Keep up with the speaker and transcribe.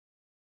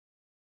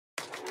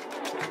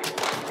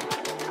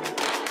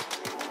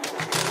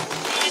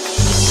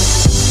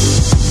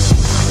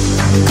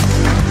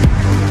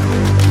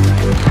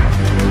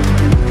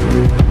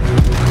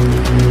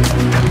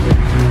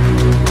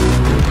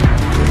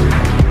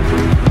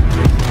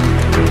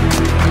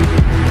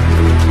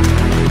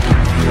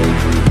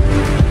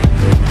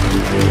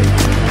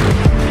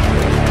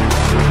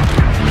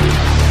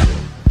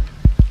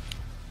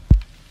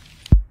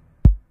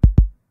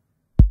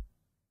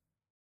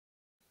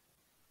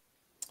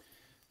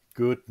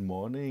Good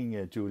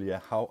morning, Julia.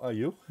 How are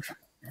you?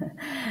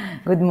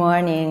 Good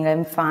morning.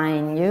 I'm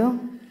fine. You?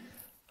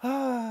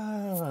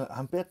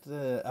 I'm bit.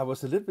 I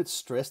was a little bit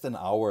stressed an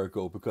hour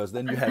ago because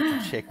then you have to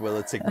check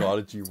whether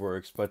technology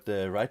works. But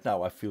right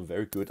now, I feel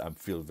very good. I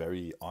feel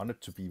very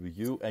honored to be with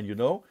you. And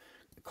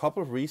a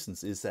couple of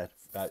reasons is that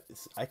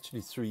it's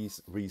actually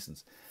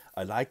reasons.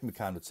 I like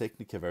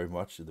Meccanotecnica very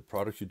much. The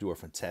products you do are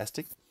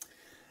fantastic.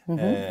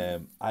 Hmm.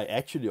 I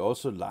actually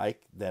also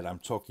like that I'm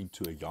talking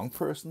to a young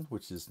person,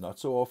 which is not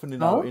so often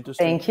in our Oh,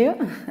 industry. thank you.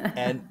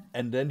 And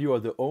then you are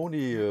the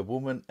only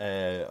woman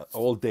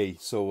all day,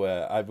 so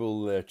I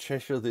will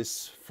treasure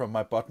this from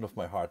my bottom of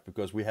my heart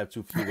because we have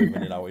too few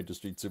women in our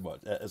industry too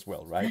much as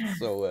well, right?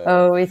 So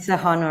Oh, it's a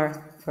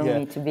honor for yeah,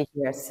 me to be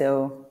here.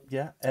 So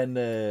yeah,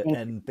 thank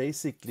you. and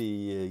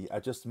basically, I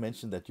just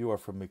mentioned that you are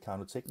from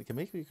Meccanotecnica.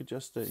 Maybe you could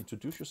just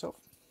introduce yourself.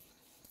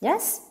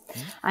 Yes,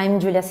 I'm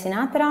Giulia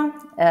Sinatra.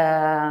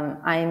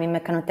 I'm in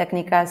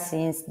Meccanotecnica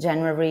since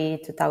January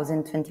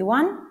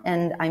 2021,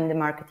 and I'm the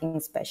marketing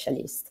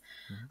specialist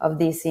of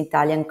this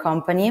Italian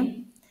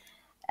company.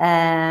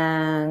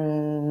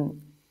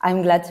 And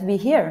I'm glad to be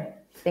here.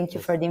 Thank you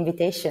Yes. for the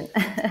invitation.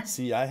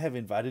 See, I have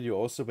invited you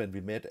also when we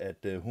met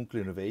at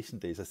Hunkle Innovation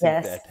Days. I think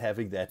Yes, that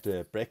having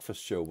that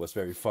breakfast show was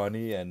very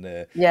funny, and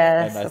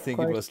yes, I of think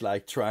it course. was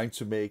like trying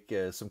to make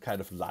some kind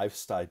of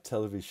lifestyle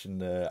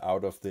television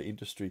out of the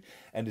industry.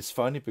 And it's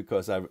funny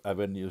because I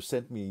when you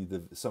sent me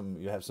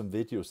you have some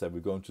videos that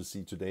we're going to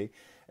see today,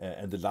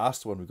 and the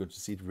last one we're going to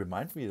see, it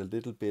reminds me a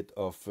little bit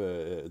of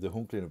the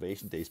Hunkle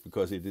Innovation Days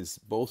because it is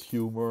both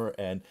humor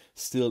and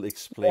still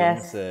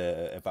explains Yes.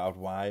 about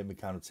why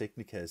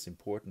Meccanotecnica is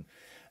important.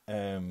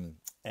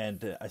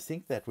 And I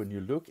think that when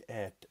you look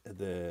at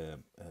the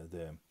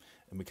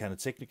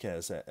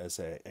Meccanotecnica as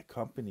a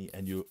company,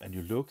 and you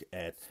look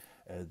at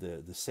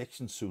the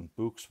section soon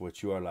books,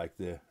 which you are like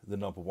the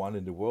number one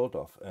in the world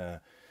of. Uh,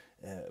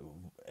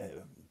 uh,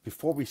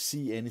 Before we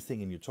see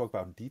anything and you talk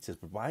about in details,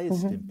 but why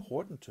is it Mhm.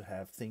 important to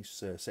have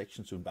things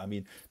section soon? I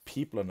mean,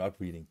 people are not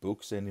reading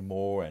books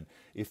anymore, and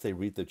if they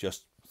read, they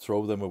just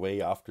throw them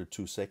away after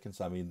 2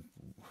 seconds. I mean,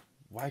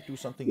 why do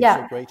something is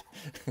so Yeah. great?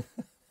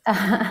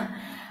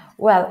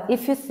 Well,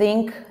 if you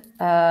think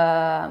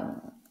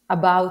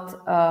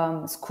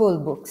about school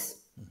books,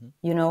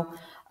 you know,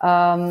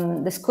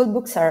 the school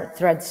books are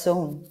thread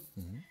sewn.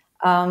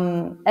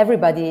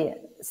 Everybody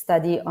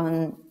study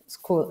on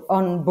school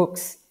on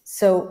books,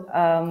 so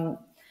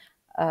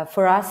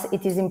for us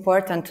it is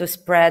important to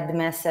spread the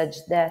message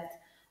that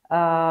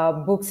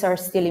books are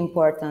still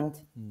important,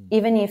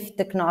 even if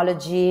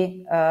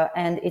technology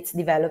and its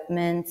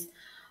developments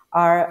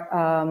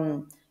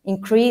are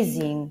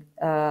increasing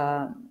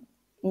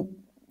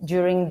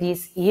during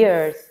these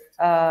years.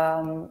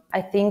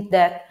 I think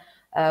that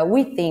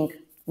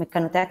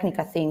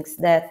Meccanotecnica thinks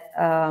that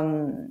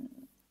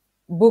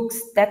books,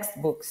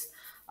 textbooks,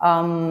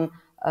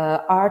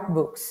 art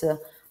books,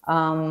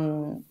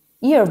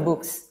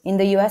 yearbooks in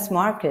the US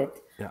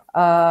market Yeah.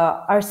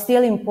 are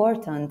still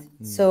important.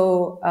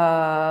 So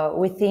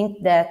we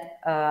think that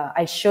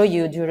I show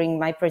you during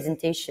my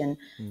presentation.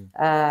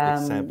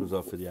 Examples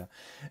of it, yeah.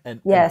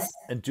 and and Yes.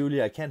 and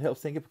Julia, I can't help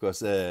thinking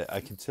because I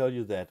can tell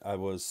you that I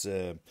was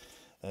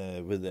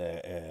with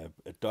a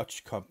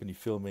Dutch company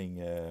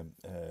filming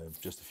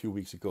just a few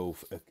weeks ago,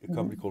 a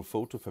company called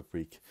Photo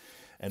Fabric,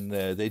 and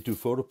they do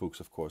photo books,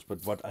 of course. But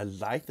what I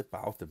liked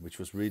about them, which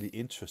was really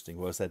interesting,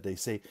 was that they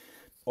say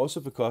also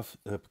because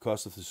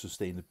of the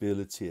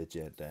sustainability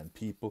agenda and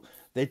people,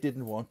 they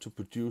didn't want to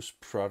produce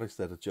products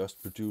that are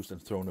just produced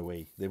and thrown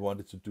away. They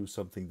wanted to do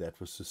something that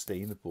was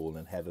sustainable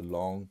and had a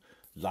long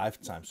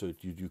lifetime, so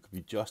you could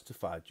be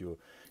justified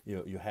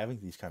you're having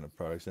these kind of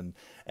products. And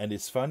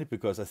it's funny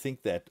because I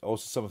think that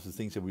also some of the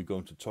things that we're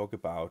going to talk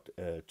about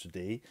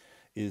today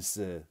is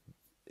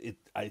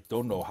I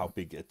don't know how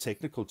big a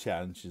technical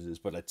challenge it is,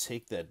 but I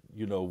take that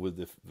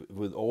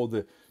with all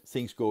the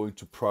things going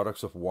to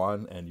products of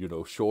one and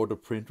shorter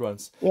print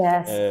runs,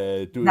 Yes,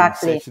 doing exactly.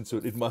 sections, so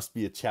it must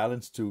be a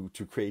challenge to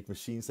create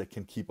machines that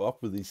can keep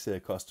up with these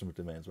customer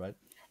demands, right?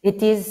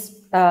 It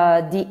is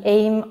the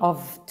aim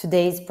of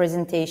today's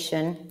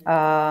presentation,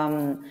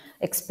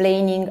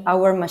 explaining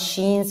our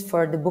machines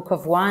for the Book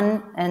of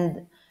One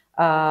and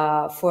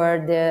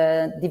for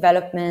the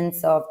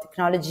developments of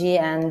technology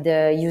and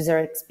the user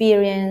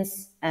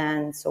experience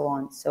and so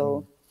on.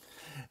 So,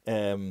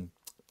 Um,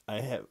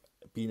 I have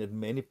been at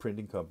many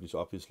printing companies,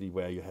 obviously,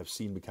 where you have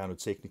seen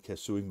Meccanotecnica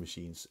sewing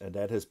machines, and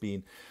that has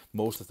been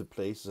most of the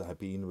places I have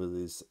been with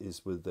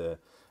is with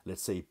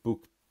let's say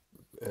book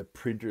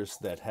printers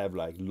that have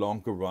like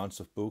longer runs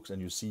of books,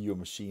 and you see your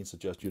machines are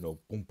just boom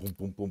boom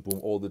boom boom boom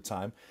all the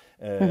time,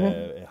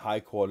 high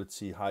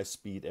quality, high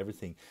speed,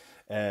 everything.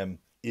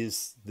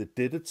 Is the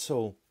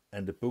digital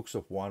and the books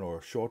of one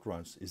or short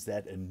runs, is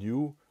that a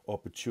new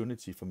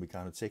opportunity for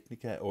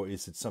Meccanotecnica, or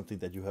is it something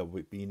that you have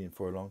been in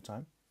for a long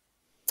time?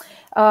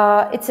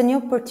 it's a new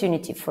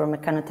opportunity for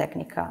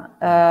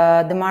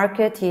Meccanotecnica. The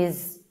market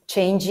is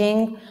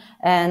changing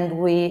and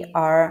we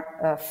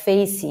are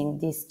facing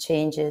these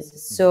changes.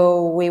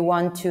 So we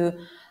want to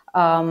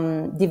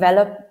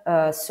develop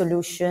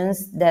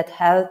solutions that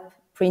help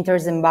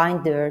printers and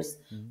binders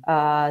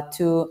um,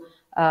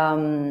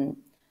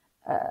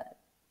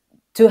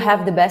 to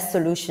have the best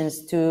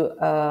solutions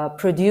to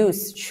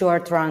produce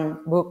short-run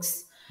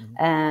books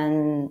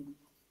and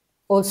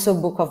also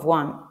book of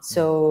one.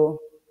 So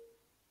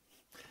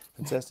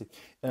Fantastic.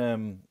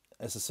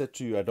 As I said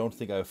to you, I don't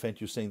think I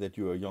offend you saying that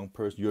you're a young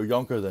person. You're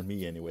younger than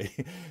me anyway.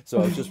 So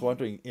I was just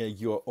wondering,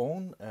 your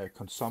own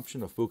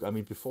consumption of book. I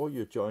mean, before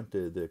you joined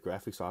the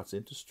graphics arts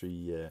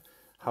industry,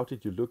 how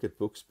did you look at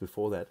books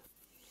before that?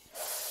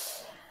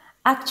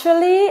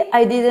 actually,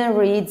 I didn't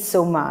read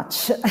so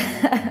much.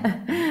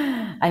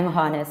 I'm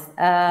honest.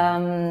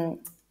 I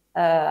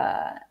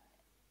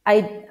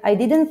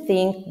didn't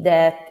think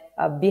that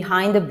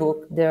behind the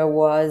book there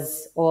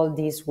was all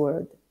this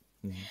world.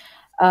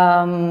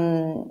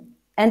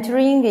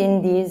 Entering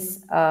in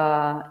this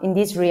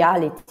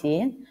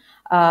reality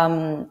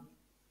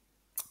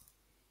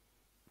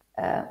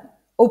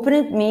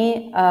opened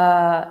me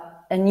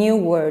a new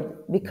world,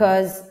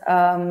 because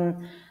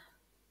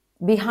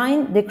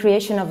behind the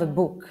creation of a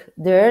book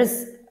there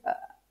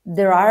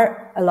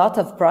are a lot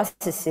of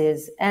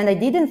processes, and I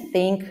didn't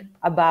think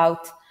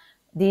about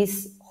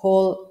this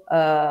whole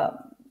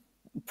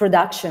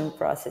production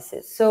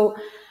processes. So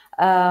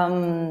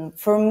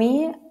for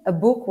me, a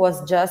book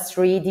was just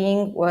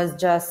reading, was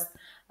just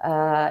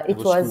It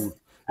was school.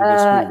 It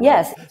was school, right?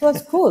 yes, it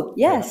was cool.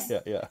 Yeah, Yes,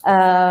 yeah, yeah.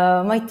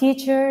 my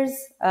teachers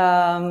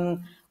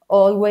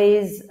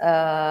always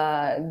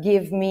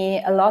give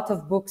me a lot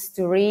of books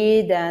to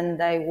read,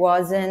 and I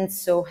wasn't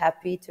so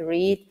happy to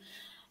read.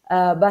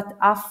 But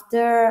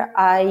after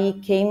I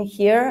came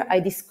here, I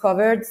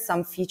discovered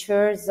some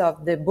features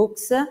of the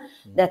books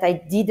that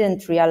I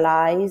didn't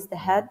realize they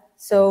had.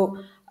 So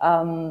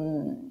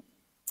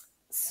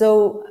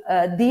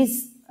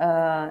this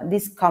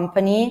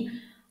company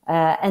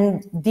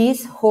and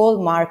this whole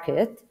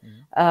market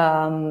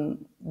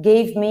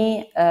gave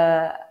me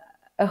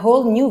a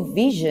whole new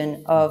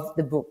vision of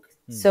the book.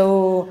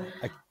 So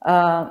I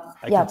I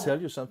can yeah.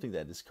 tell you something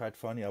that is quite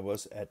funny. I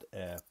was at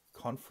a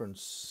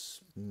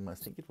conference, I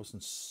think it was in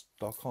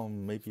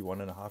Stockholm, maybe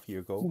 1.5 year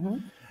ago,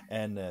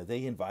 and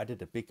they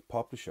invited a big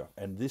publisher.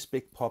 And this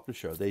big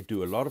publisher, they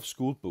do a lot of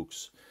school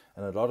books,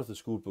 and a lot of the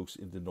school books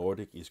in the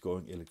Nordic is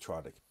going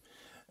electronic.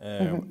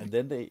 And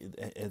then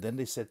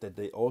they said that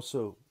they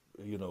also,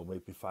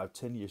 maybe 5,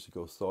 10 years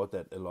ago, thought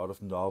that a lot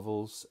of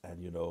novels and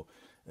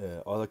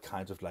other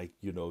kinds of, like,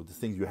 the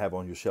things you have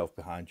on your shelf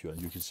behind you,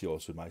 and you can see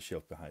also my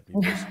shelf behind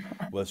me,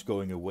 was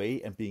going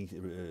away and being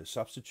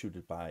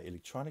substituted by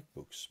electronic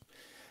books.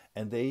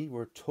 And they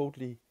were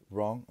totally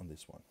wrong on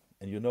this one.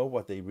 And you know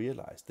what they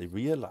realized? They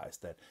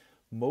realized that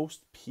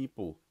most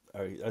people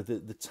are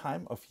the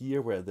time of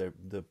year where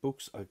the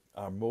books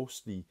are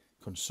mostly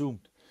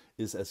consumed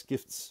is as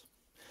gifts.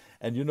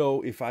 And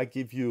if I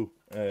give you,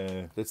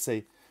 let's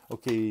say,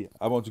 okay,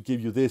 I want to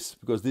give you this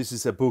because this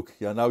is a book.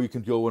 Yeah, now you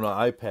can go on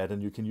an iPad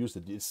and you can use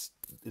it.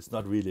 It's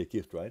not really a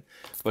gift, right?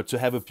 But to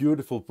have a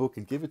beautiful book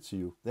and give it to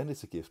you, then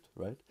it's a gift,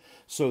 right?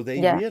 So they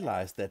Yeah.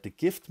 realized that the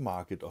gift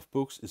market of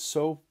books is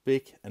so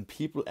big, and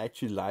people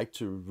actually like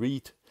to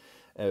read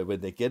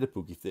when they get a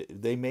book. If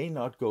they may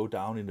not go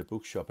down in a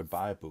bookshop and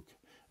buy a book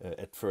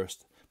at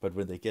first, but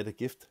when they get a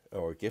gift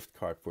or a gift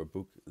card for a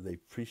book, they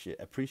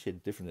appreciate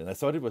it differently. And I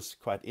thought it was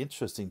quite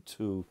interesting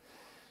to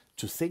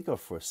think of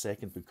for a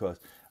second, because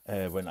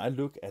when I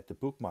look at the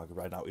book market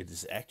right now, it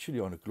is actually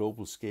on a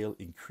global scale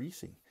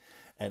increasing.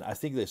 And I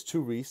think there's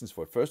two reasons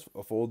for it. First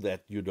of all,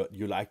 that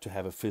you like to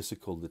have a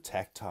physical, the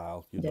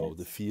tactile, Yes.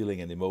 the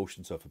feeling and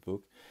emotions of a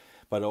book.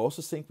 But I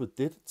also think with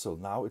digital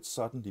now, it's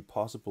suddenly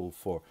possible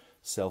for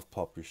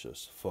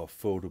self-publishers, for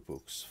photo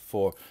books,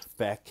 for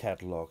back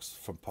catalogs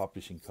from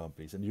publishing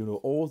companies, and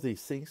all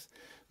these things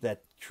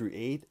that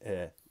create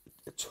a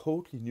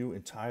totally new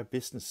entire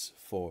business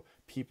for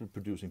people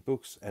producing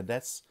books. And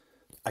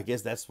I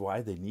guess that's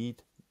why they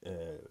need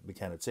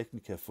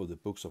Meccanotecnica for the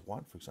books of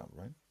one, for example,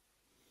 right?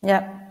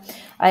 Yeah,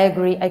 I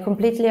agree. I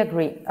completely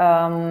agree.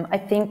 I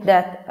think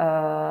that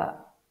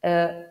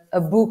a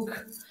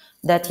book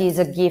that is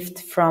a gift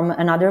from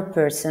another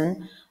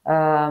person,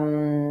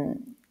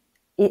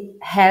 it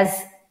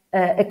has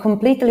a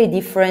completely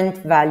different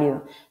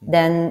value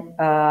than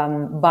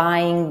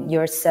buying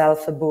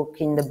yourself a book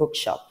in the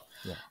bookshop.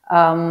 Yeah.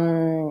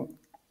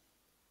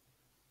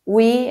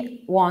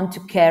 We want to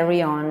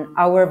carry on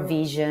our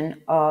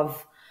vision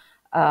of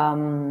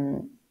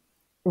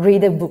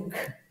read a book.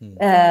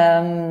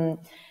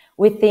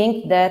 We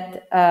think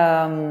that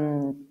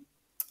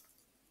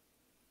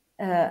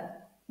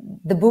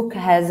the book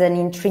has an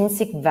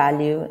intrinsic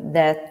value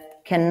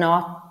that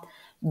cannot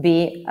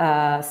be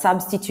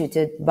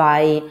substituted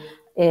by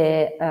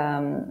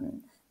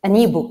an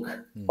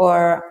ebook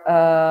or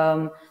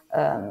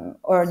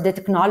the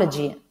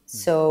technology.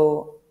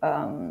 So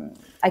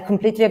I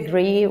completely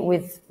agree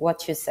with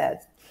what you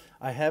said.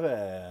 I have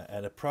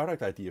a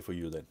product idea for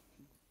you then.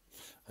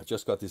 I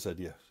just got this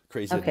idea,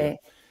 crazy idea. Okay.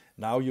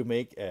 Now you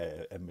make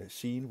a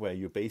machine where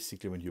you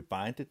basically, when you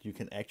bind it, you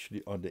can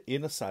actually, on the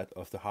inner side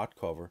of the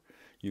hardcover,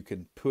 you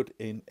can put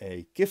in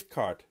a gift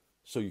card,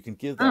 so you can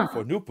give that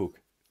for a new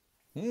book.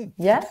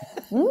 Yeah.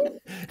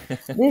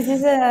 This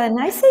is a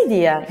nice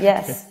idea.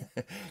 Yes.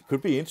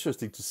 Could be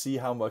interesting to see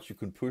how much you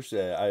can push.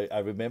 I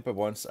remember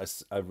once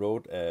I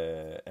wrote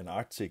an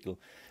article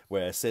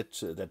where I said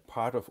that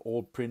part of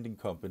all printing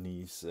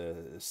companies'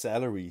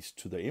 salaries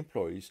to their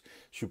employees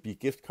should be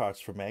gift cards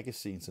for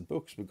magazines and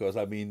books. Because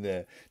I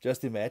mean,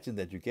 just imagine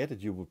that you get it,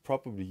 you will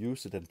probably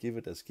use it and give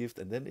it as gift,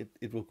 and then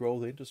it will grow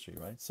the industry,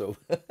 right? So,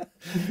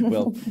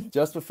 well,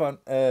 just for fun,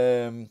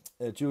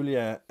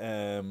 Giulia,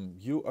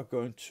 you are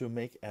going to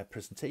make a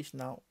presentation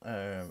now,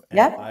 and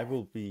Yeah. I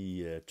will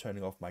be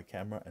turning off my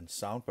camera and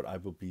sound, but I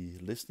will be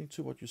listening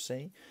to what you're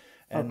saying.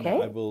 And I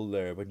Okay. will,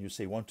 when you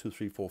say 1, 2,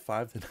 3, 4,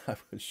 5, then I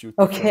will shoot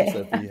the drums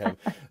that we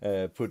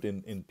have put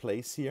in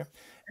place here.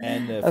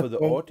 And for the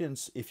Okay.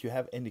 audience, if you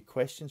have any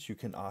questions, you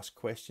can ask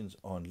questions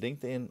on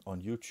LinkedIn,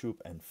 on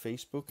YouTube, and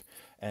Facebook.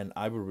 And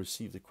I will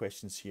receive the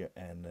questions here,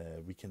 and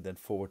we can then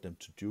forward them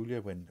to Giulia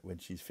when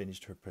she's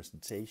finished her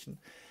presentation.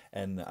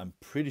 And I'm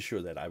pretty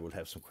sure that I will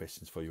have some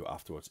questions for you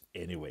afterwards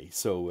anyway.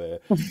 So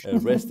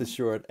rest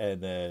assured,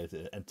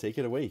 and take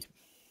it away.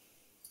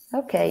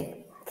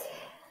 Okay.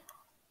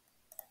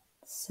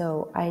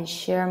 So I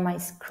share my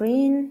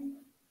screen.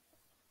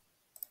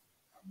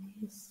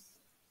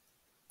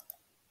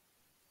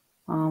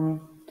 Can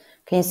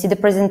you see the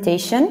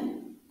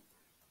presentation?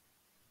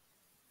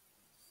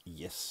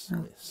 Yes,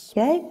 yes.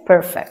 Okay,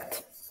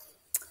 perfect.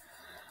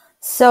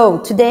 So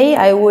today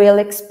I will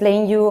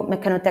explain you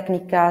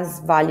Meccanotecnica's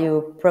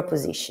value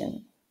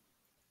proposition.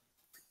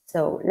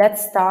 So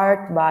let's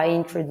start by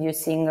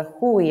introducing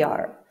who we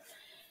are.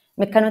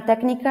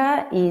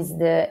 Meccanotecnica is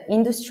the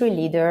industry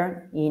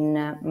leader in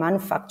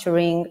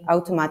manufacturing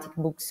automatic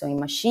book sewing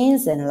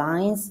machines and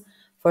lines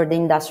for the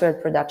industrial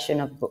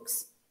production of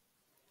books.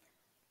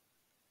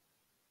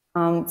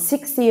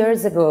 6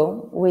 years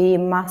ago, we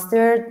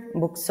mastered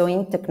book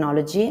sewing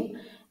technology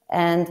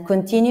and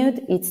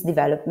continued its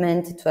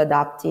development to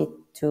adapt it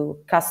to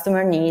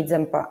customer needs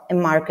and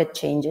market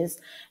changes,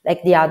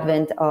 like the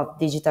advent of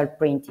digital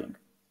printing.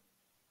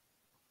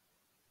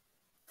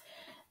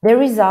 The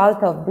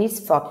result of this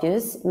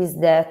focus is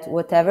that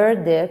whatever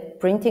the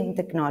printing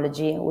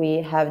technology,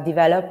 we have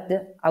developed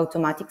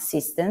automatic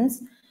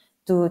systems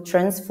to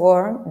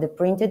transform the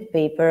printed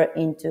paper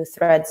into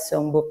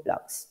thread-sewn book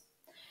blocks.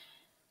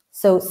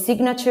 So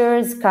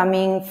signatures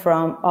coming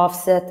from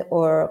offset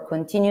or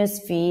continuous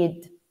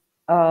feed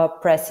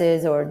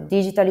presses, or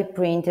digitally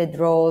printed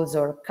rolls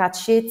or cut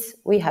sheets,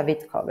 we have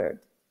it covered.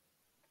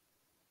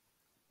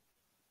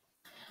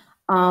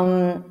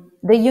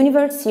 The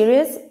Universe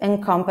series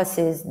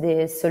encompasses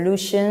the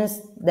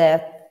solutions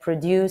that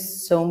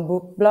produce sewn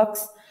book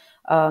blocks,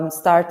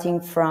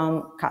 starting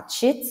from cut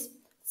sheets,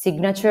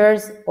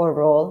 signatures, or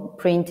roll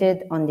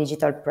printed on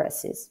digital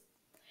presses.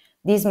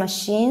 These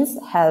machines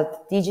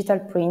help digital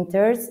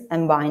printers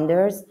and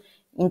binders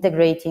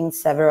integrating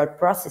several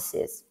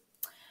processes.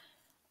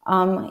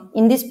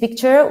 In this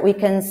picture, we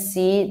can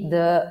see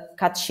the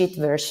cut sheet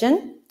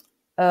version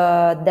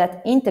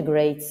that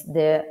integrates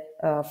the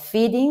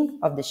feeding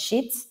of the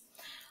sheets,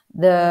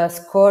 the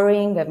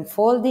scoring and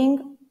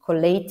folding,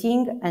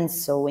 collating, and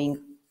sewing.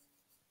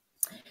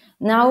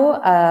 Now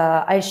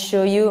I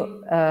show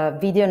you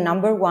video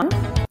number 1.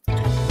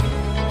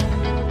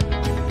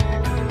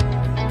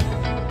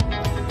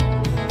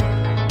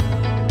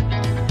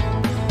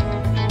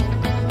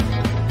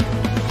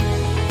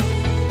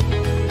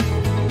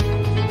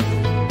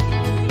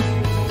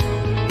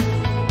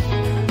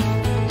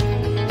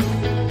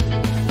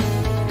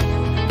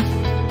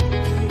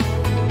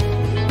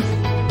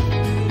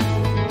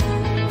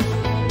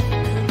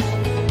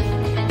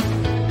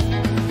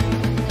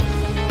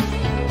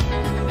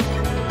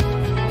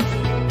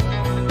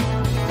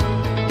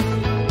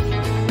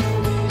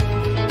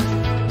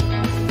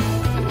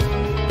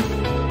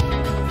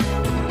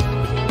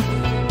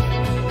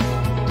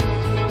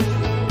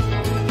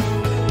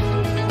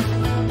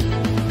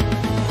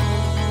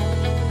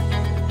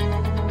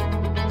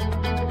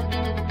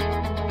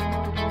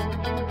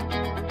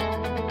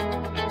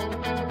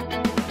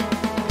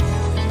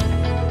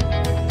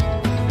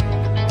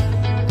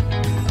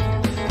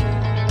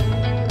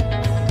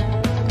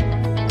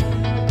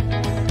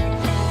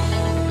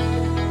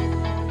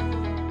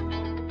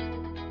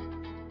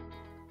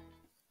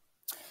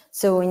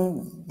 So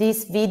in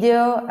this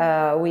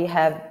video, we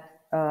have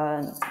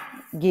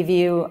give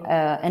you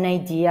an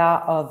idea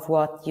of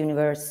what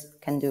Universe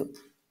can do.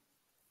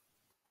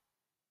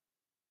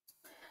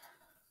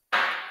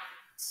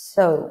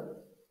 So,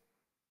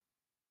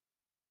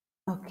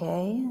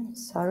 okay,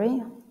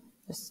 sorry.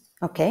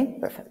 Okay,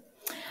 perfect.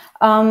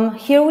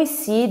 Here we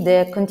see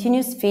the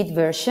continuous feed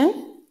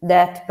version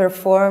that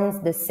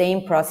performs the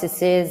same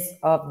processes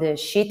of the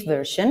sheet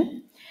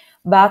version,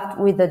 but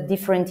with a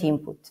different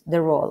input, the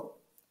roll.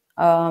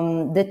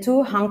 The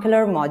two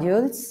Hunkeler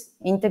modules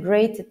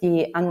integrate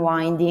the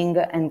unwinding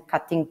and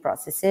cutting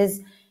processes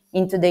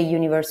into the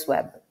Universe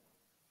web.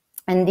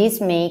 And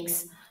this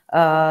makes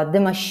the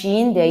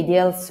machine the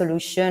ideal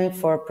solution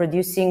for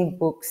producing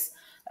books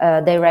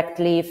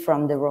directly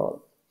from the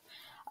roll.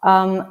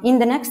 In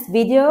the next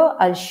video,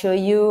 I'll show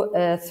you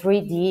a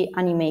 3D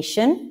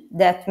animation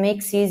that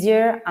makes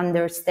easier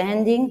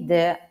understanding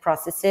the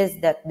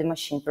processes that the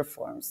machine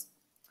performs.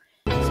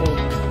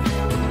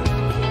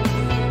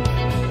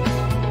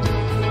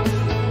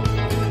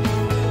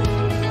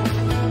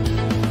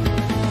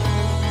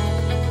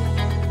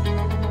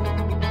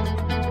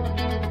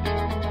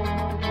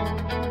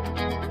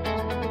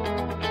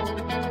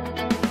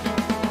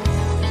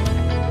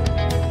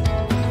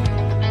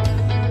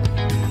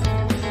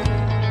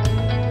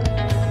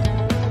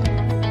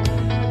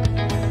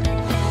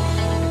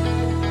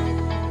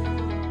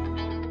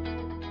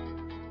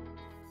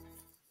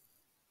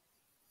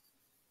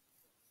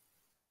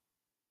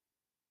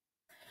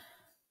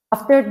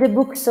 After the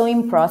book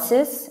sewing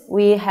process,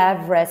 we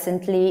have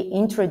recently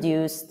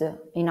introduced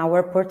in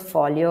our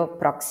portfolio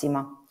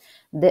Proxima,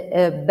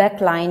 the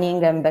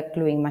backlining and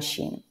backgluing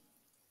machine.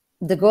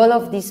 The goal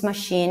of this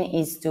machine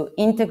is to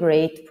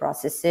integrate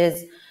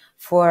processes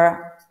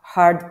for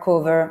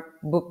hardcover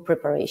book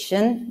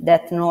preparation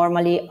that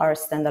normally are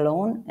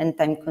standalone and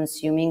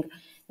time-consuming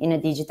in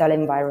a digital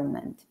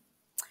environment.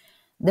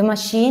 The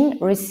machine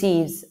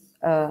receives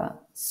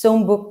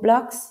sewn book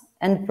blocks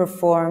and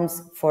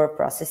performs 4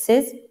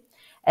 processes.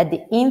 At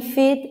the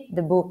infeed,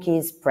 the book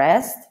is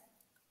pressed.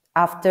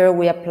 After,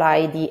 we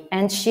apply the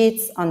end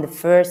sheets on the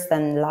first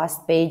and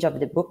last page of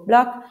the book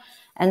block,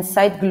 and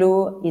side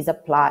glue is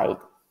applied.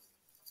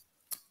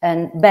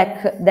 And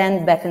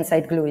then back and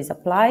side glue is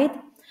applied.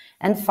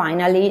 And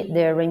finally,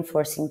 the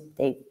reinforcing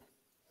tape.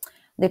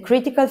 The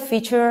critical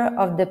feature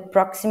of the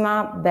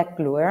Proxima back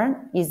gluer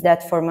is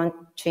that format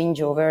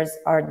changeovers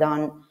are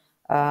done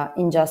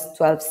in just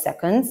 12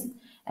 seconds.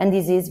 And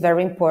this is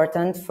very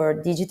important for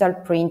digital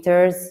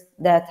printers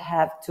that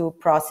have to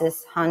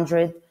process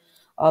hundreds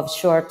of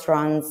short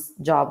runs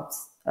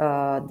jobs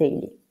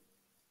daily.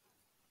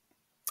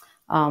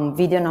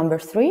 Video number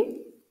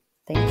 3.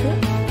 Thank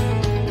you.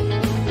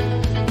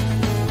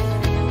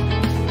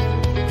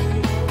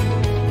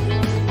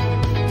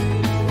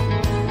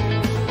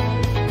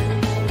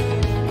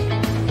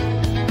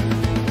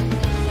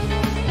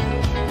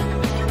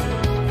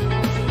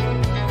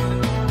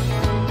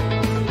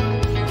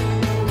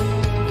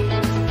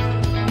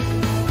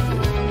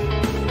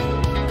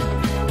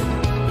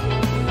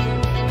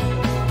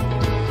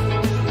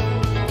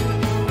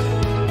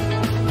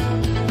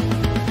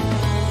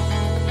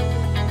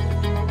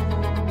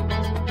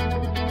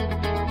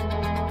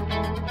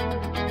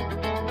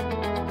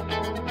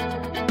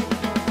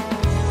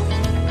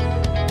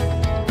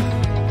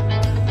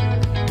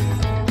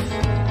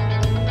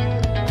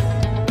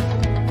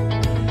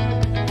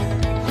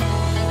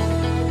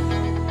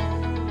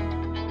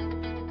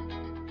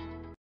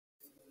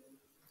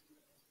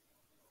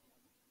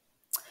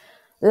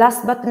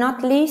 Last but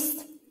not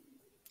least,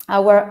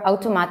 our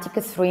automatic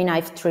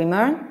 3-knife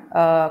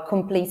trimmer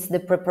completes the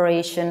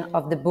preparation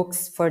of the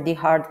books for the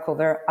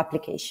hardcover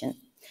application.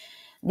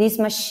 This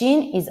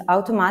machine is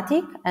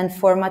automatic and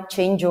format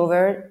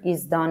changeover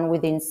is done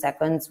within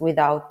seconds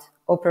without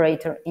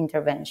operator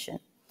intervention.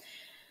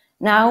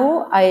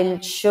 Now I'll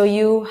show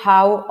you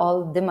how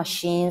all the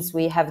machines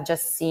we have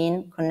just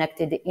seen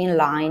connected in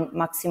line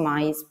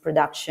maximize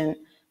production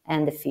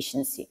and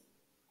efficiency.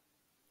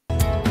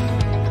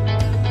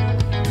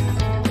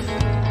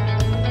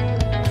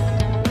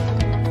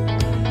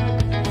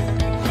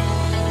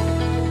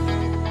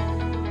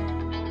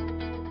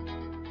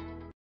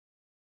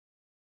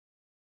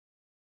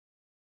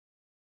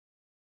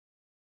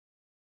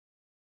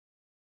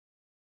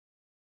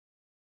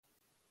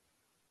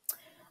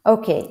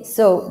 Okay,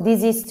 so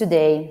this is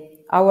today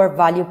our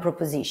value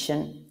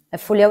proposition, a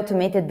fully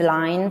automated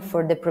line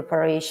for the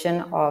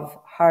preparation of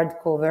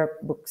hardcover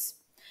books.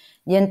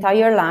 The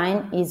entire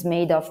line is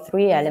made of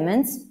 3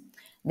 elements.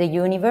 The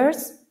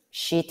universe,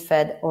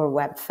 sheet-fed or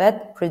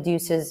web-fed,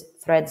 produces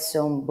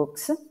thread-sewn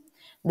books,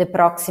 the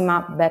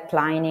Proxima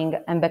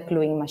backlining and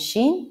backgluing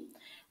machine,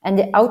 and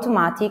the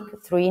automatic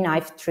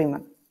 3-knife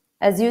trimmer.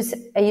 As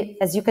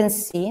you can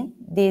see,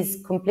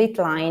 this complete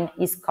line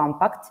is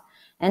compact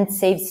and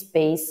saves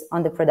space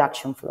on the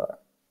production floor.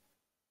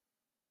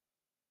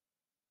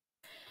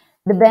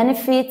 The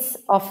benefits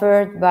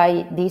offered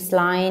by this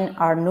line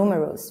are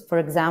numerous. For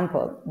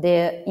example,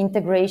 the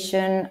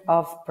integration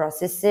of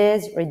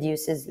processes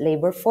reduces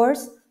labor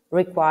force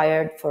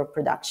required for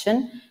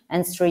production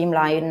and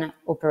streamline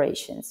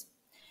operations.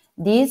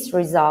 This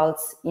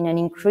results in an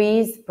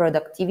increased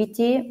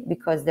productivity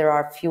because there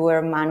are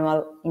fewer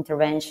manual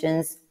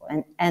interventions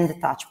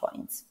and touch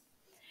points.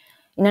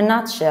 In a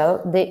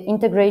nutshell, the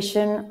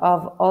integration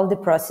of all the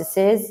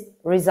processes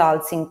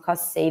results in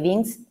cost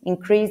savings,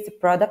 increased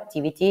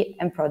productivity,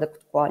 and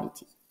product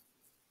quality.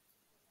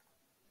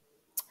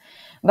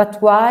 But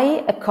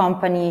why a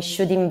company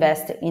should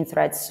invest in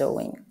thread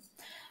sewing?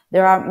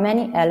 There are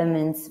many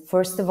elements.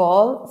 First of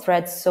all,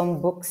 thread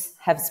sewn books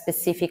have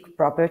specific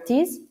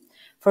properties.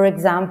 For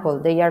example,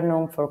 they are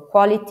known for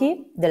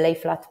quality, the lay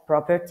flat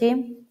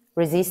property,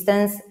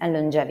 resistance, and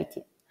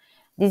longevity.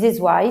 This is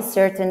why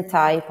certain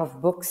type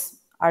of books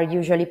are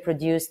usually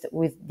produced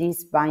with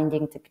this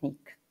binding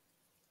technique.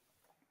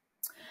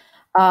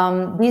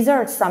 These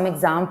are some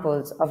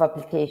examples of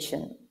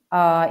application.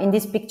 In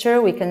this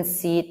picture, we can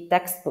see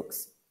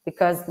textbooks,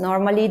 because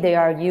normally they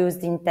are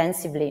used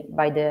intensively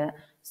by the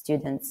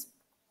students.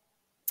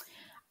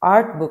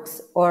 Art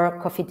books or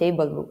coffee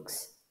table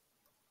books,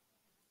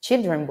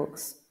 children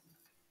books,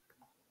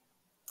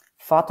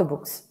 photo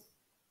books,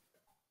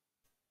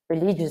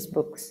 religious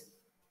books,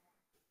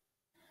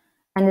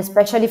 and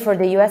especially for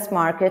the US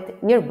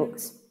market,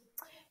 yearbooks,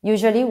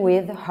 usually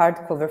with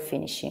hardcover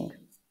finishing.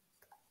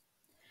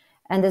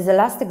 And as a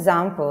last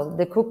example,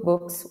 the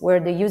cookbooks where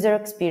the user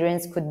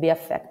experience could be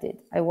affected.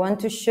 I want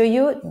to show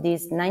you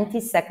this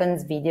 90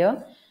 seconds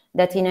video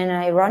that in an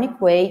ironic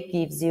way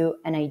gives you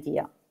an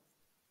idea.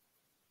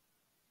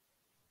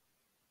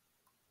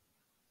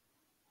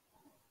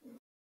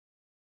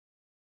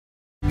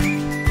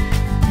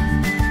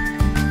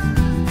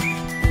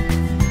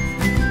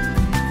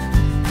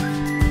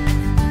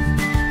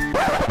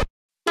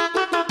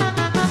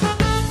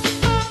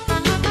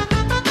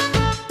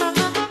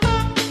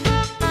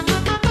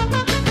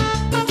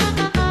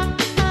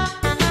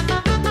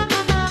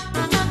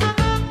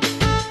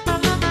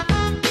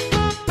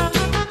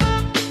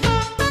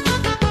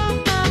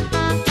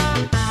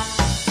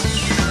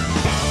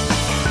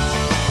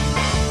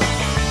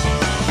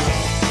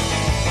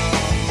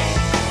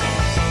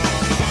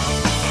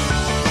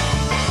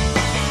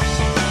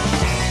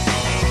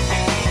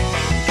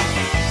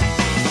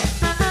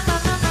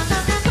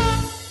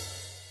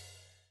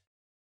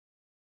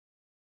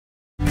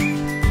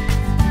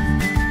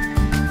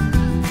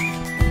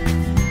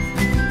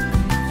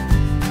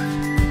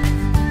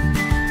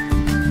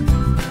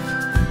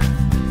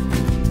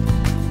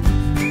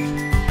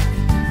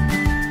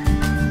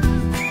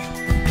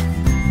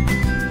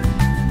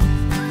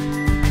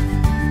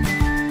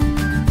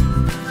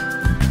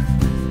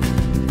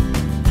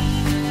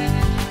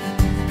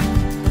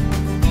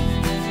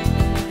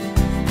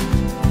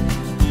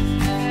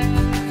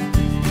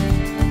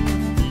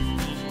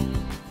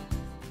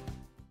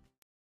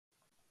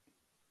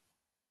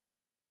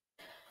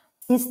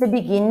 Since the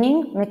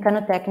beginning,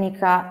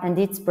 Meccanotecnica and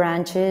its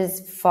branches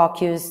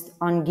focused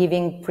on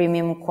giving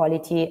premium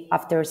quality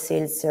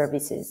after-sales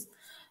services.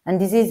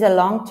 And this is a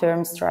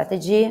long-term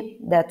strategy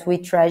that we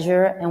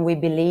treasure and we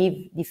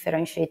believe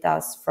differentiate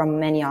us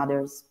from many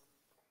others.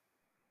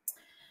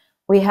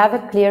 We have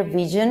a clear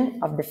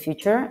vision of the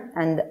future,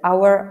 and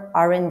our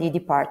R&D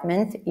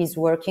department is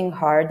working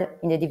hard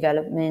in the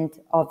development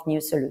of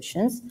new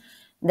solutions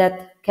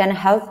that can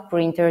help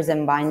printers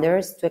and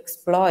binders to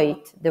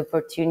exploit the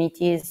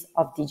opportunities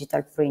of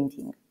digital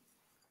printing.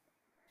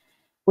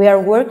 We are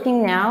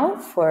working now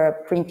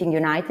for Printing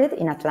United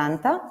in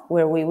Atlanta,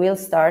 where we will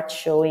start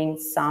showing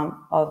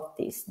some of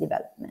these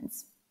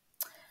developments.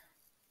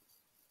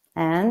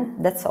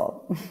 And that's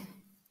all.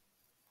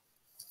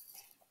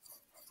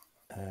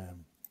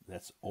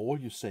 That's all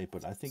you say,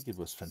 but I think it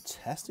was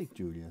fantastic,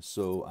 Giulia.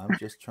 So I'm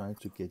just trying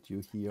to get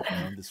you here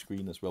on the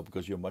screen as well,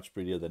 because you're much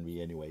prettier than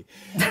me anyway.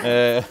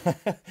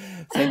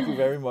 Thank you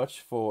very much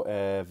for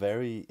a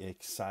very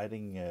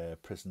exciting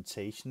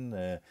presentation.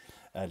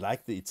 I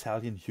like the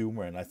Italian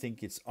humor, and I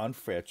think it's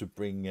unfair to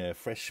bring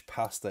fresh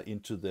pasta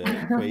into the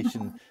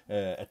equation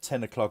at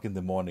 10 o'clock in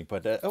the morning.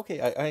 But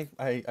okay,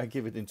 I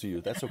give it into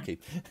you. That's okay.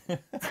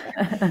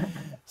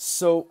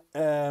 So,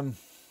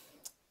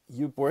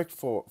 you've worked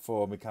for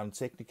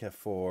Meccanotecnica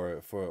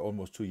for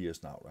almost 2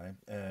 years now, right?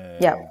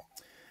 Yeah.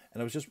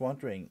 And I was just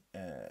wondering,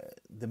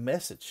 the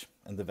message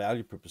and the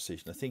value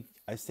proposition.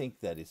 I think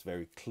that is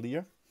very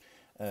clear.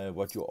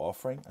 What you're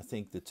offering. I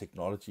think the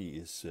technology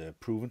is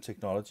proven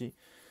technology.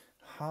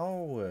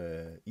 How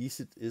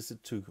easy is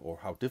it to, or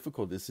how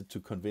difficult is it to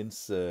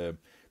convince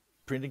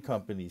printing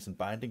companies and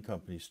binding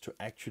companies to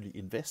actually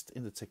invest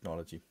in the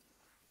technology?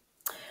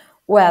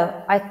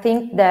 Well, I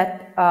think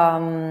that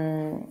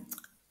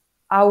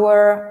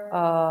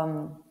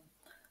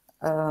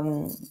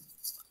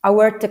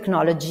our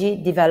technology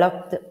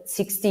developed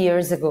 60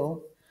 years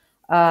ago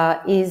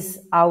is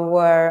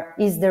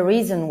the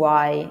reason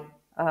why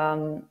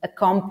a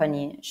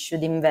company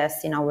should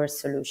invest in our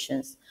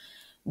solutions,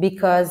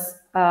 because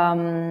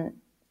our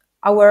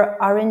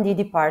R&D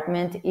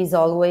department is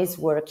always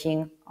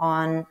working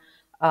on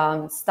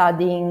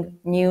studying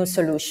new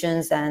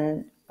solutions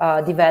and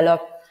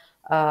develop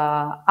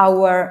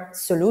our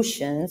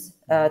solutions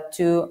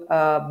to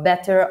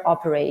better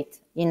operate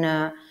in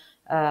a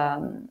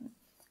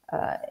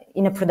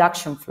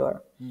production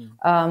floor.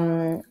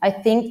 I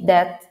think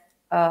that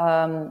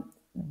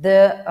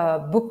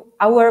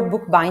our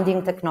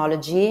bookbinding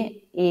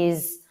technology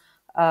is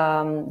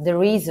the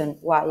reason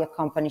why a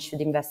company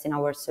should invest in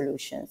our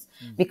solutions,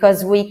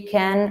 because we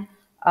can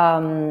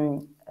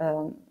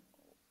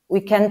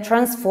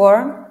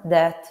transform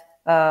that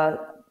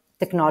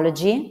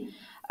technology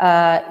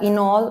in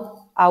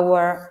all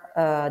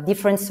our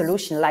different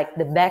solutions, like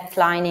the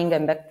backlining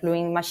and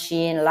backgluing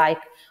machine,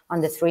 like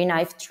on the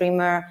 3-knife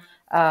trimmer,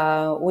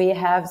 we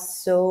have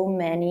so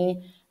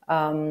many,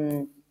 I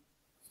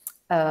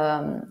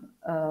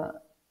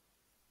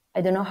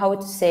don't know how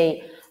to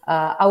say,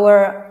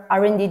 our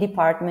R&D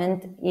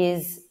department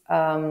is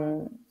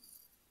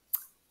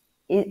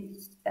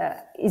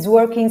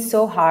working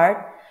so hard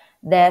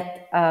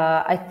that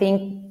I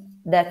think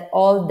that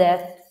all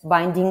that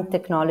binding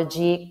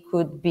technology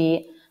could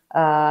be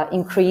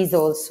increased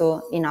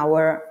also in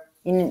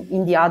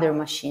in the other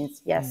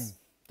machines. Yes.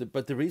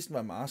 But the reason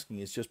I'm asking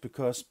is just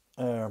because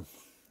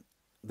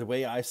the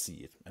way I see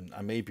it, and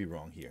I may be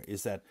wrong here,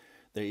 is that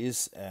there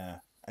is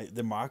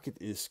the market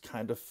is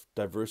kind of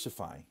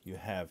diversifying. You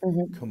have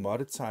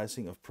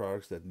commoditizing of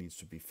products that needs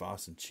to be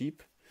fast and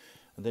cheap,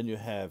 and then you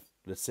have,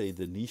 let's say,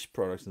 the niche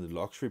products and the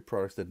luxury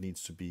products that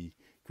needs to be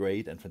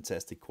great and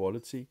fantastic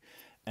quality.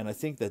 And I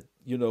think that,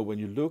 when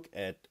you look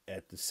at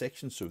the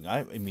section sewing,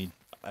 I mean,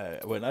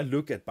 when I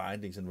look at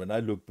bindings and when I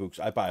look books,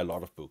 I buy a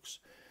lot of books.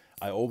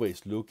 I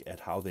always look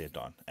at how they're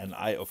done, and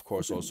I of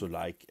course also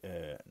like.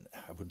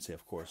 I wouldn't say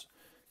of course,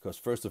 because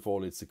first of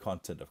all it's the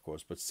content, of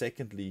course, but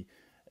secondly,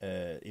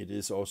 it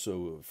is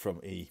also from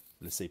a,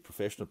 let's say,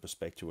 professional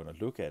perspective. When I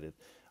look at it,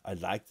 I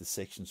like the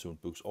section sewn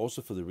books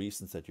also for the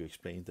reasons that you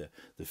explained,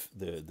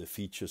 the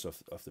features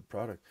of the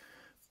product.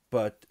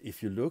 But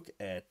if you look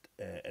at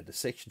the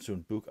section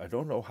sewn book, I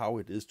don't know how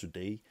it is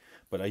today,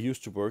 but I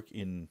used to work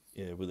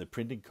with a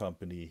printing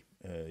company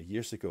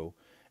years ago,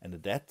 and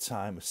at that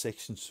time a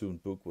section sewn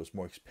book was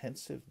more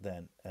expensive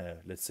than,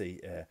 let's say,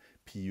 a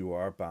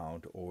PUR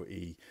bound or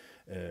a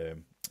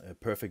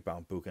perfect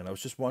bound book. And I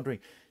was just wondering,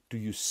 do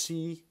you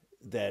see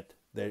that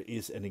there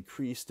is an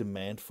increased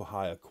demand for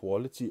higher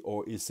quality,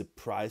 or is the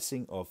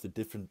pricing of the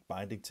different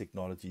binding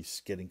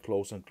technologies getting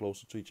closer and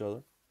closer to each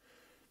other?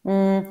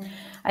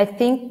 I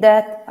think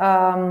that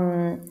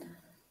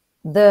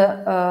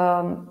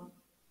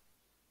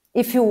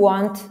if you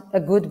want a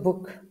good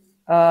book,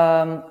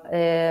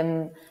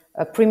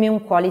 a premium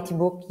quality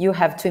book, you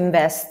have to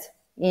invest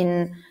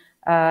in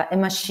a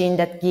machine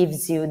that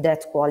gives you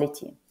that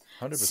quality.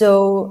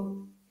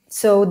 100%.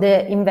 So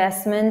the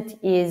investment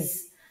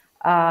is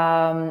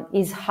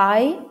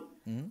high,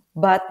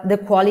 but the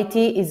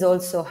quality is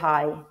also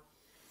high.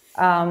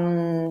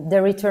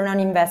 The return on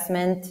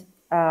investment,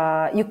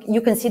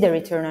 you can see the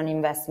return on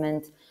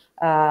investment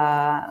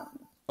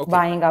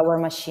buying our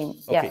machine.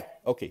 Okay,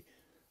 okay,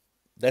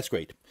 that's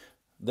great.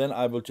 Then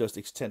I will just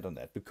extend on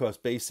that, because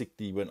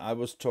basically when I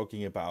was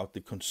talking about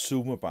the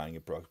consumer buying a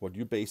product, what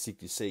you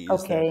basically say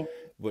is that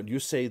when you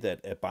say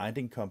that a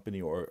binding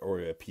company or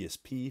a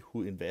PSP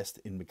who invest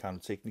in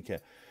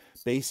Meccanotecnica,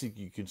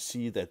 basically you can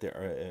see that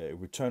their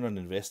return on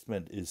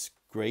investment is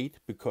great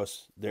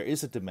because there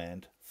is a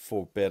demand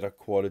for better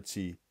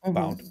quality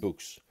bound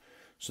books.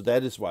 So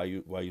that is why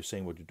you're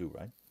saying what you do,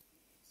 right?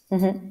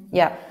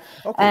 Yeah.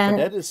 Okay, and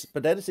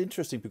but that is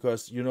interesting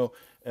because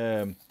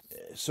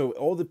so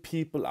all the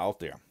people out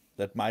there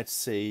that might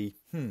say,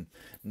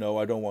 no,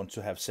 I don't want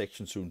to have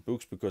section sewn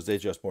books because they're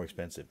just more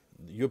expensive.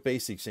 You're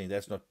basically saying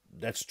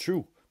that's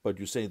true, but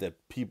you say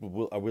that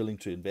people are willing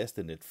to invest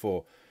in it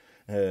for.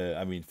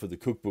 I mean, for the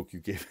cookbook,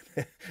 you gave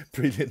a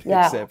brilliant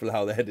example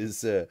how that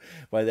is,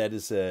 why that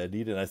is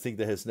needed. And I think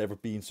there has never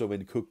been so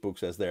many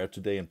cookbooks as there are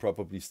today, and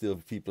probably still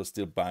people are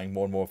still buying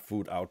more and more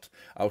food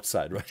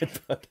outside,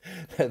 right? But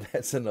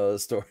that's another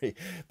story.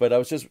 But I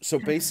was just so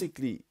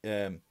basically,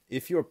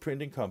 if you're a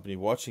printing company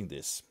watching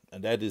this,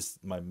 and that is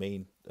my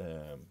main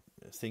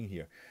thing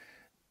here,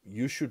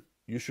 you should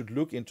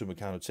look into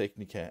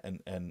Meccanotecnica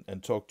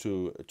and talk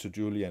to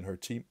Giulia and her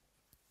team.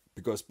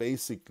 Because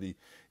basically,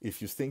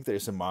 if you think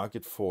there's a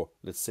market for,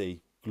 let's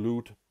say,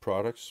 glued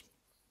products,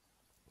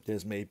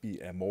 there's maybe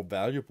a more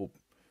valuable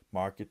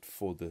market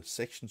for the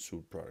section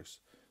sewn products.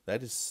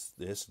 That is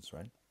the essence,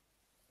 right?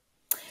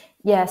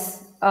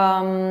 Yes.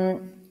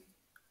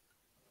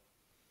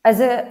 As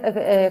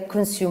a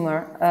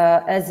consumer,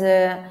 as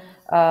a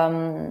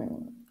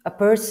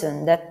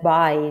person that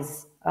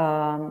buys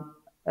a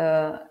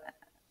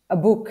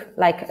book,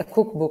 like a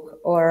cookbook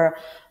or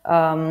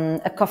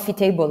a coffee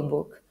table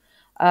book,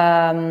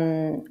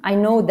 I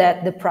know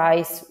that the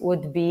price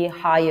would be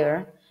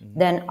higher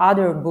than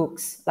other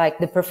books, like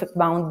the perfect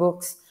bound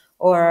books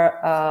or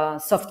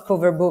soft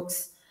cover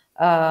books,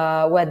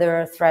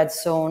 whether thread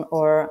sewn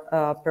or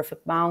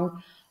perfect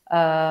bound.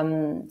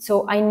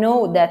 So I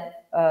know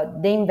that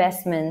the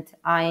investment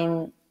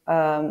I'm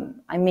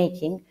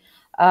making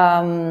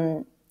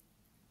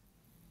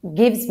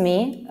gives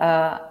me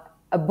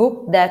a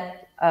book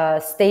that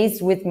stays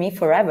with me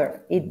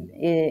forever.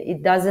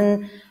 It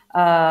doesn't.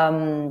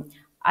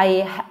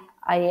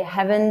 I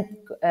haven't.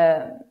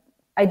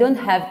 I don't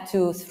have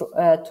to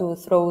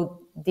throw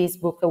this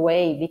book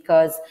away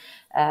because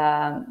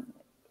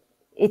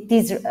it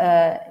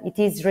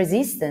is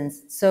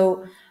resistance.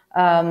 So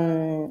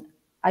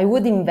I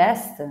would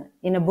invest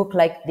in a book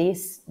like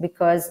this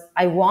because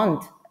I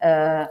want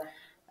a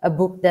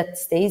book that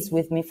stays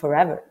with me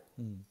forever.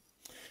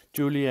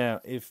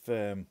 Giulia, if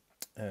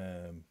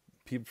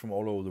people from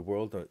all over the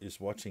world is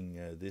watching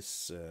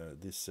this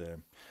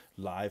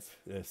live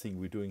thing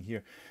we're doing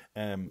here.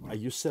 Are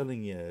you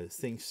selling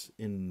things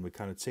in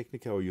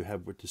Meccanotecnica, or you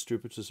have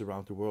distributors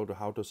around the world, or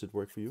how does it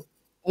work for you?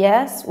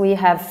 Yes, we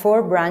have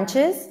 4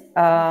 branches,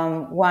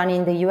 one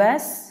in the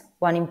US,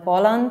 one in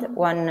Poland,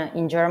 one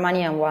in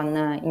Germany, and one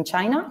in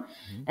China.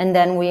 And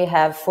then we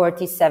have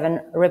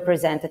 47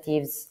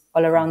 representatives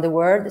all around the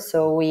world.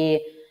 So we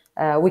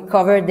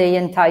cover the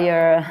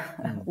entire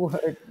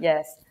world,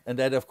 yes. And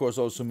that, of course,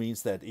 also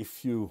means that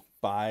if you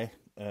buy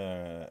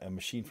a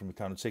machine from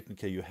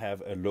Meccanotecnica, you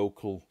have a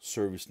local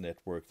service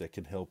network that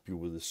can help you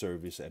with the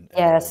service and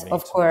Yes, maintenance.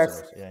 of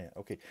course. Yeah,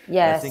 okay.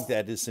 Yes. I think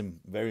that is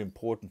very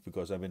important,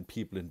 because when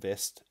people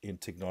invest in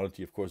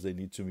technology, of course, they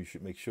need to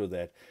make sure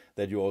that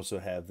you also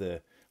have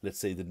the, let's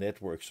say, the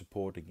network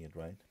supporting it,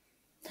 right?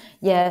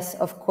 Yes,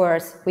 of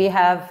course. We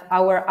have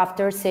our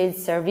after-sales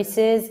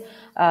services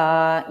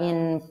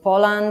in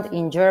Poland,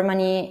 in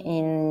Germany,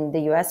 in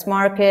the US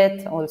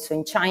market, also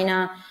in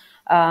China.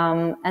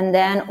 And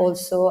then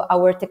also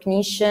our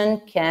technician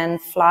can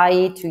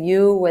fly to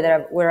you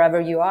wherever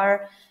you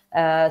are.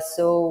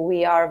 So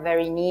we are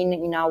very lean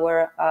in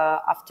our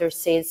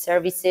after-sales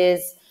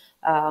services.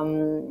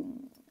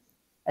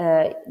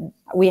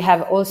 We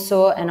have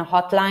also a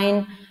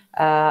hotline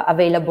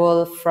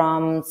available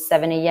from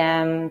 7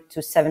 a.m.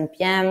 to 7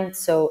 p.m.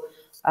 So,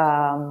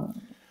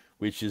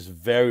 which is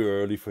very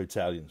early for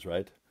Italians,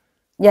 right?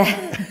 yeah.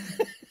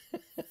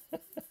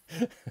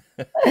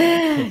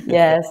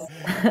 Yes.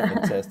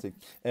 Fantastic.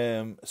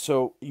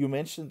 So you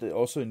mentioned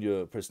also in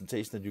your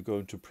presentation that you're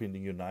going to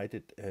Printing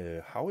United.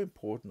 How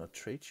important are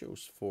trade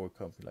shows for a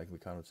company like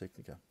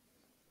Meccanotecnica?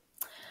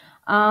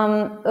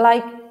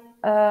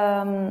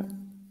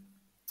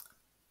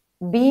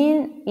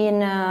 Being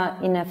in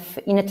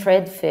a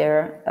trade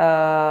fair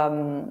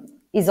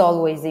is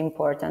always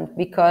important,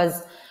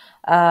 because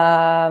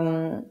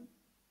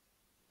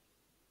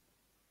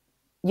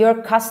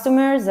your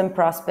customers and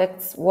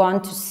prospects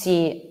want to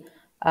see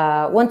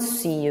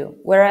you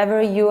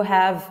wherever you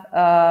have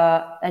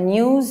a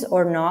news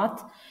or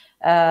not.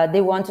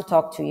 They want to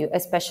talk to you,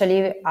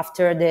 especially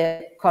after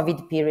the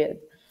COVID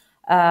period.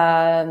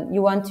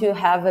 You want to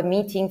have a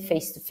meeting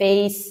face to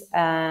face,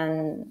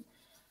 and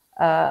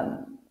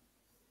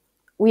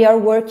we are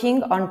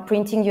working on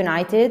Printing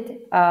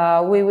United.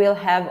 We will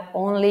have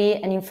only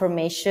an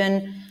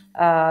information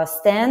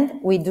stand.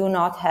 We do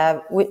not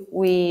have,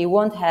 we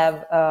won't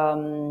have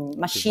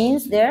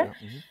machines there. Yeah.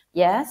 Mm-hmm.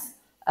 Yes,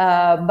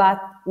 but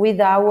with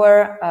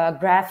our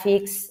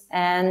graphics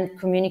and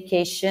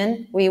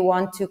communication, we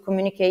want to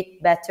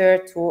communicate better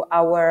to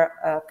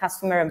our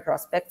customer and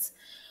prospects.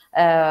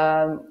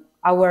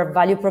 Our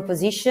value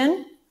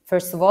proposition,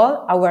 first of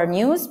all, our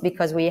news,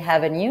 because we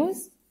have a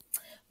news,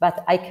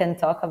 but I can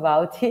talk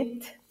about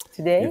it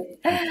today.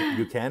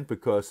 You can,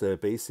 because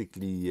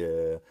basically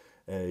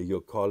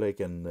your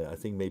colleague and I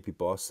think maybe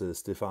boss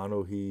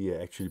Stefano, he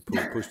actually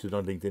pushed it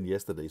on LinkedIn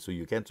yesterday, so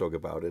you can talk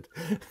about it.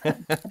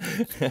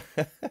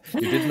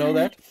 You didn't know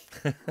that?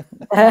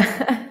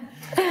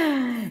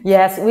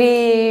 Yes,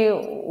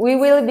 we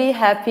will be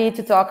happy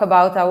to talk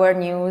about our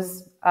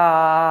news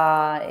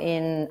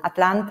in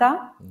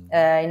Atlanta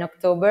in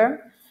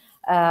October.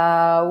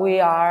 We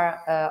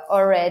are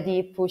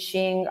already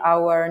pushing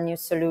our new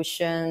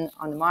solution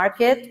on the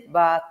market,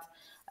 but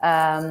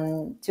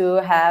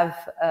to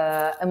have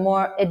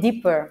a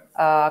deeper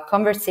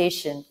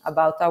conversation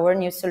about our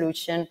new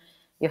solution,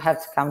 you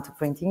have to come to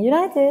Printing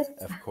United.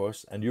 Of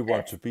course, and you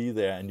want to be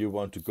there, and you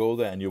want to go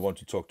there, and you want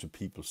to talk to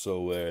people.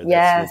 So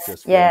yes,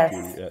 that's yes,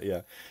 Julie.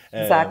 Yeah.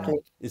 Exactly.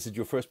 Is it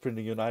your first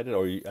Printing United,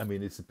 or I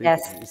mean, it's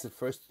Yes. It's the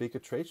first bigger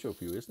trade show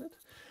for you, isn't it?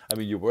 I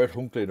mean, you were at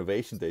Hunkler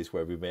Innovation Days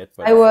where we met.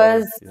 But I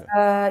was,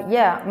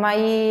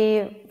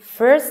 my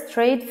first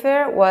trade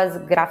fair was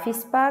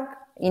Graphispag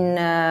in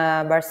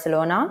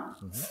Barcelona.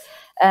 Mm-hmm.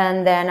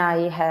 And then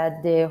I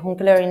had the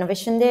Hunkler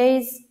Innovation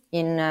Days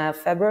in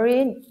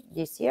February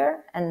this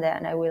year. And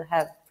then I will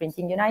have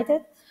Printing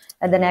United.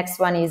 And the next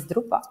one is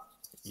Drupa.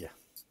 Yeah.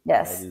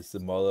 Yes. That is the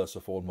mothers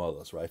of all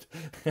mothers, right?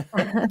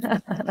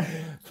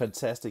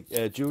 Fantastic.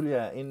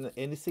 Giulia,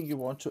 anything you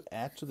want to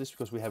add to this?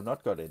 Because we have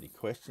not got any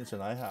questions,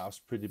 and I have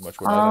asked pretty much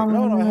what I like.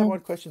 No, I have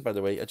one question, by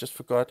the way. I just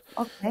forgot.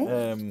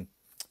 Okay.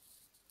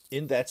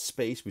 In that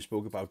space, we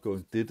spoke about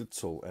going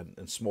digital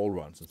and small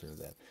runs and things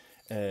like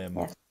that.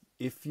 Yes.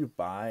 If you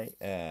buy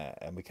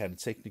a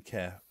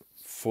Meccanotecnica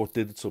for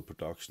digital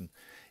production,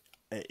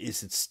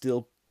 is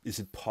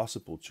it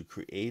possible to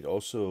create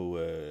also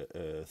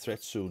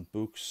thread sewn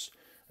books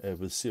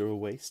with zero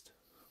waste?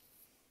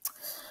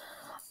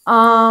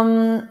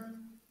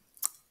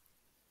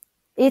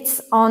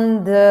 It's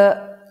on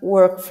the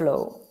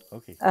workflow.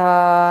 Okay.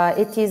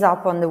 It is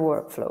up on the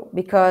workflow,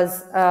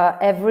 because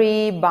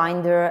every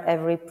binder,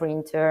 every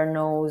printer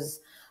knows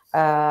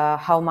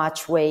how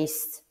much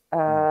waste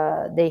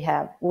they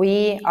have.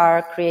 We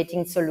are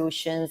creating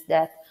solutions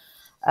that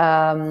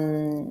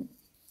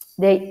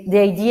the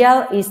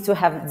ideal is to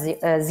have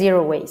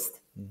zero waste.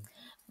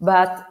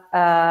 But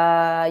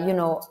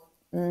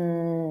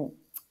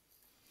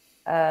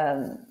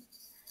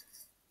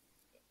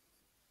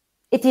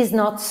it is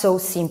not so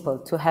simple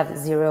to have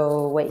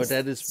zero But waste.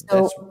 that is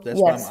So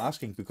that's why I'm yes.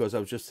 asking, because I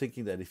was just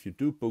thinking that if you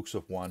do books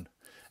of one,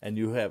 and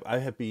I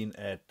have been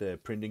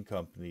at printing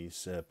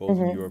companies both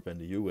in Hmm. Europe and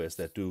the US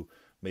that do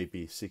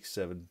maybe 6,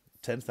 7,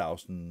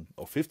 10,000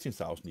 or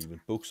 15,000 even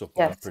books of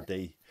one per Yes.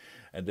 day,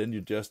 and then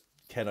you just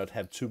cannot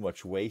have too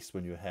much waste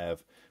when you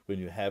have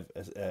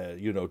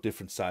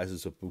different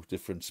sizes of books,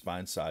 different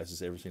spine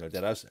sizes, everything like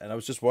that. I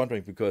was just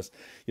wondering because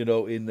in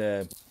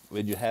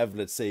when you have,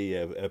 let's say,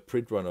 a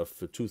print run of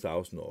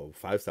 2,000 or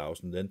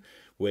 5,000, then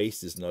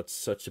waste is not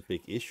such a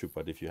big issue.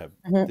 But if you have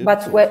Mhm.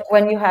 But digital,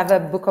 when you have a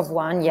book of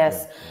one, yeah,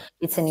 yes, yeah,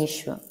 it's an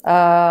issue.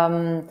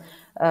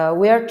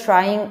 We are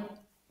trying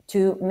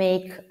to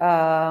make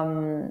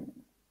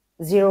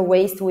zero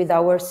waste with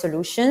our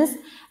solutions,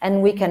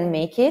 and we can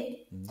make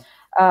it. mm,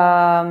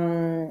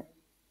 Um,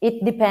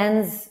 it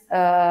depends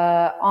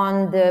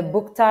on the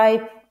book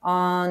type,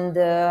 on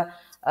the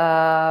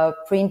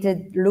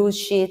printed loose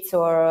sheets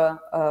or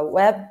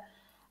web.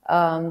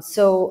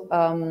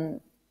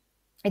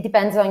 It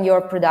depends on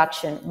your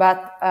production,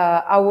 but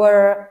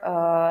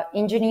our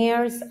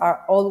engineers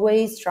are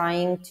always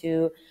trying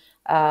to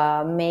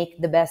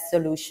make the best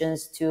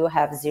solutions to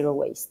have zero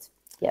waste.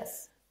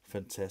 Yes.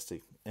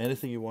 fantastic.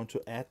 Anything you want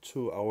to add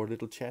to our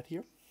little chat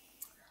here?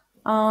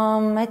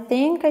 I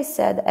think I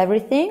said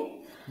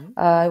everything Hmm?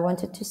 I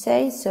wanted to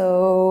say.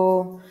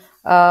 So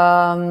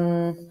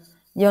um,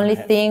 the I'm only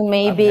ha- thing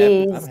I'm maybe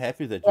happy. I'm is,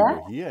 happy that you yeah.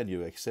 were here and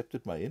you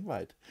accepted my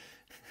invite.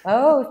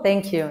 Oh,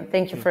 thank you.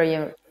 Thank you for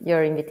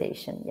your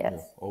invitation. You're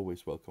Yes.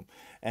 always welcome.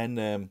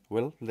 And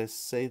well, let's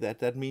say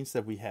that means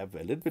that we have a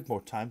little bit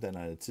more time than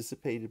I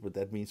anticipated, but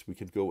that means we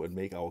can go and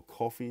make our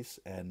coffees.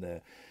 And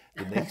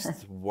the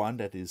next one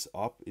that is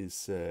up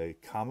is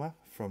Kama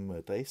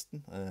from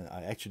Dresden.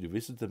 I actually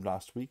visited them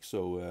last week,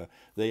 so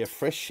they are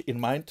fresh in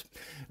mind.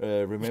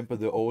 Remember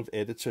the old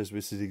editors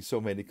visiting so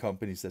many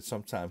companies that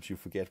sometimes you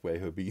forget where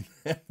you've been,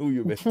 who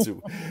you went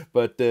to.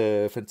 But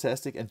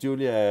fantastic. And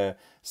Julia,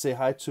 say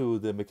hi to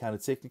the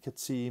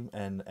Meccanotecnica team,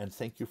 and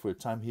thank you for your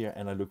time here.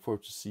 And I look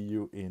forward to see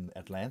you in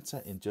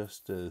Atlanta in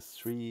just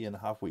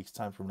 3.5 weeks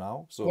time from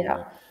now. So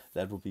Yeah.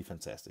 that will be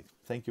fantastic.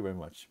 Thank you very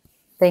much.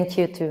 Thank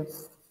you too.